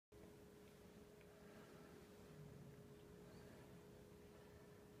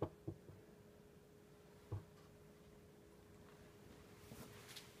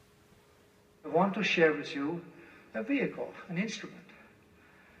want to share with you a vehicle, an instrument,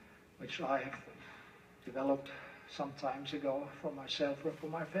 which I have developed some time ago for myself and for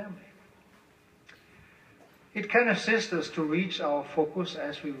my family. It can assist us to reach our focus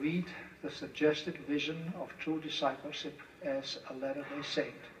as we read the suggested vision of true discipleship as a Latter-day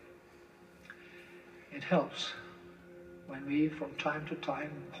Saint. It helps when we from time to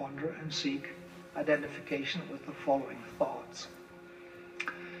time ponder and seek identification with the following thoughts.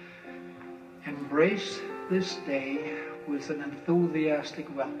 Embrace this day with an enthusiastic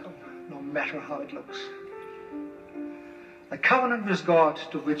welcome, no matter how it looks. The covenant with God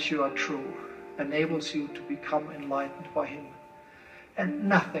to which you are true enables you to become enlightened by Him, and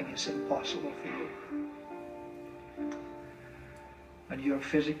nothing is impossible for you. When you are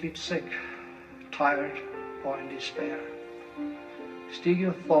physically sick, tired, or in despair, steer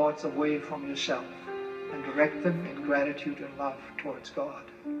your thoughts away from yourself and direct them in gratitude and love towards God.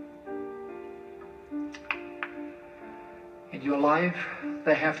 In your life,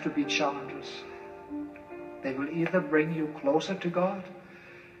 there have to be challenges. They will either bring you closer to God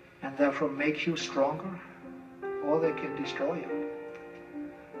and therefore make you stronger, or they can destroy you.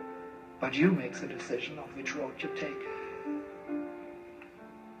 But you make the decision of which road you take.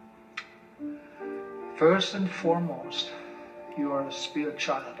 First and foremost, you are a spirit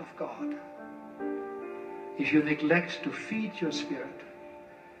child of God. If you neglect to feed your spirit,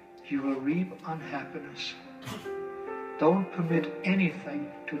 you will reap unhappiness. Don't permit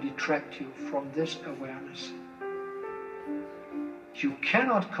anything to detract you from this awareness. You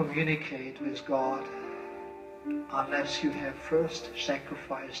cannot communicate with God unless you have first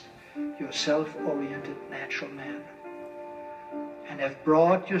sacrificed your self-oriented natural man and have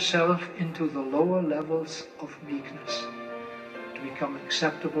brought yourself into the lower levels of meekness to become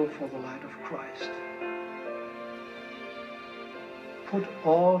acceptable for the light of Christ. Put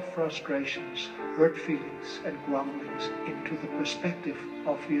all frustrations, hurt feelings, and grumblings into the perspective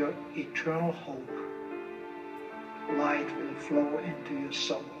of your eternal hope. Light will flow into your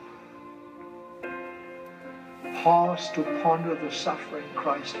soul. Pause to ponder the suffering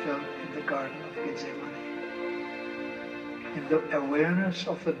Christ felt in the Garden of Gethsemane. In the awareness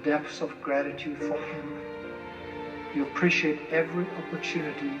of the depths of gratitude for Him, you appreciate every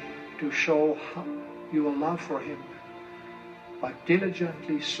opportunity to show your love for Him by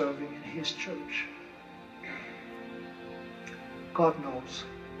diligently serving in His church. God knows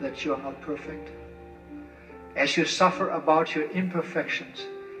that you are not perfect. As you suffer about your imperfections,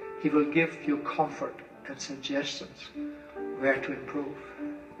 He will give you comfort and suggestions where to improve.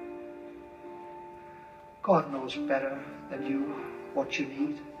 God knows better than you what you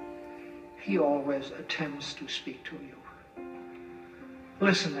need. He always attempts to speak to you.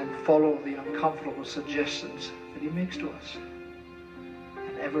 Listen and follow the uncomfortable suggestions that He makes to us,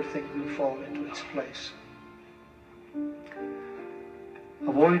 and everything will fall into its place.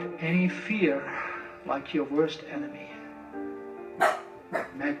 Avoid any fear like your worst enemy.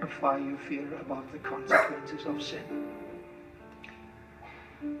 Magnify your fear about the consequences of sin.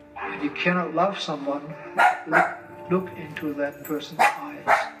 When you cannot love someone, look into that person's eyes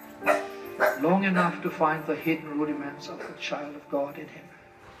long enough to find the hidden rudiments of the child of God in him.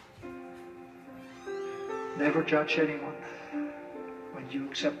 Never judge anyone. When you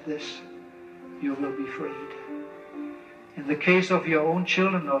accept this, you will be freed. In the case of your own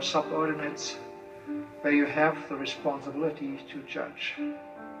children or subordinates, where you have the responsibility to judge,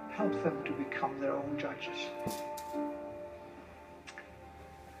 help them to become their own judges.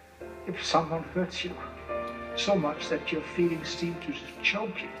 If someone hurts you so much that your feelings seem to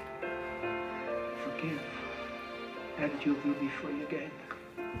choke you, forgive, and you will be free again.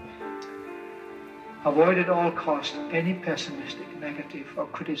 Avoid at all costs any pessimistic, negative, or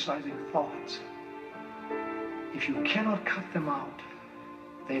criticizing thoughts. If you cannot cut them out,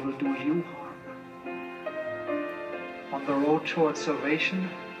 they will do you harm. On the road towards salvation,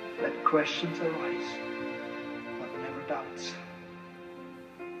 let questions arise, but never doubts.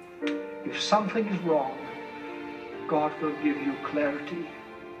 If something is wrong, God will give you clarity,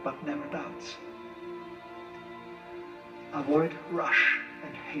 but never doubts. Avoid rush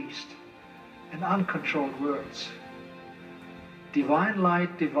and haste and uncontrolled words. Divine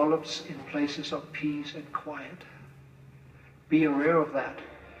light develops in places of peace and quiet. Be aware of that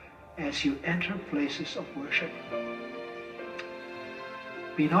as you enter places of worship.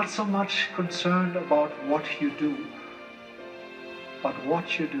 Be not so much concerned about what you do, but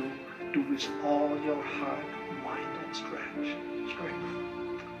what you do with all your heart, mind, and strength.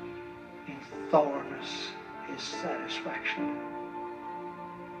 In thoroughness is satisfaction.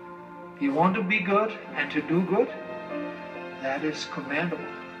 You want to be good and to do good? That is commendable.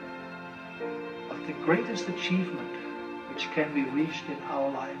 greatest achievement which can be reached in our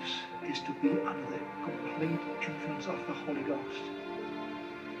lives is to be under the complete influence of the Holy Ghost.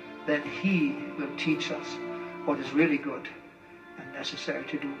 Then He will teach us what is really good and necessary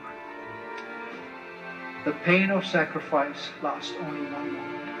to do. The pain of sacrifice lasts only one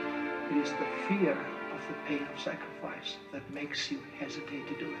moment. It is the fear of the pain of sacrifice that makes you hesitate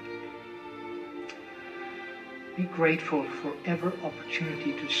to do it. Be grateful for every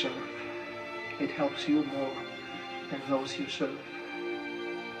opportunity to serve. It helps you more than those you serve.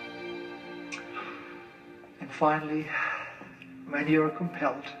 And finally, when you are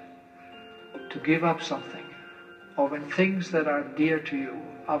compelled to give up something, or when things that are dear to you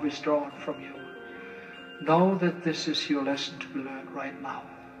are withdrawn from you, know that this is your lesson to be learned right now.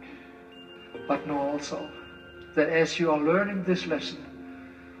 But know also that as you are learning this lesson,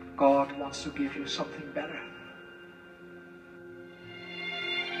 God wants to give you something better.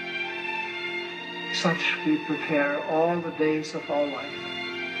 Such we prepare all the days of our life,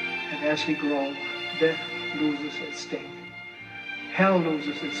 and as we grow, death loses its sting, hell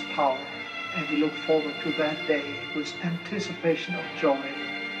loses its power, and we look forward to that day with anticipation of joy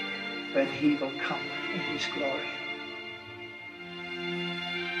when He will come in His glory.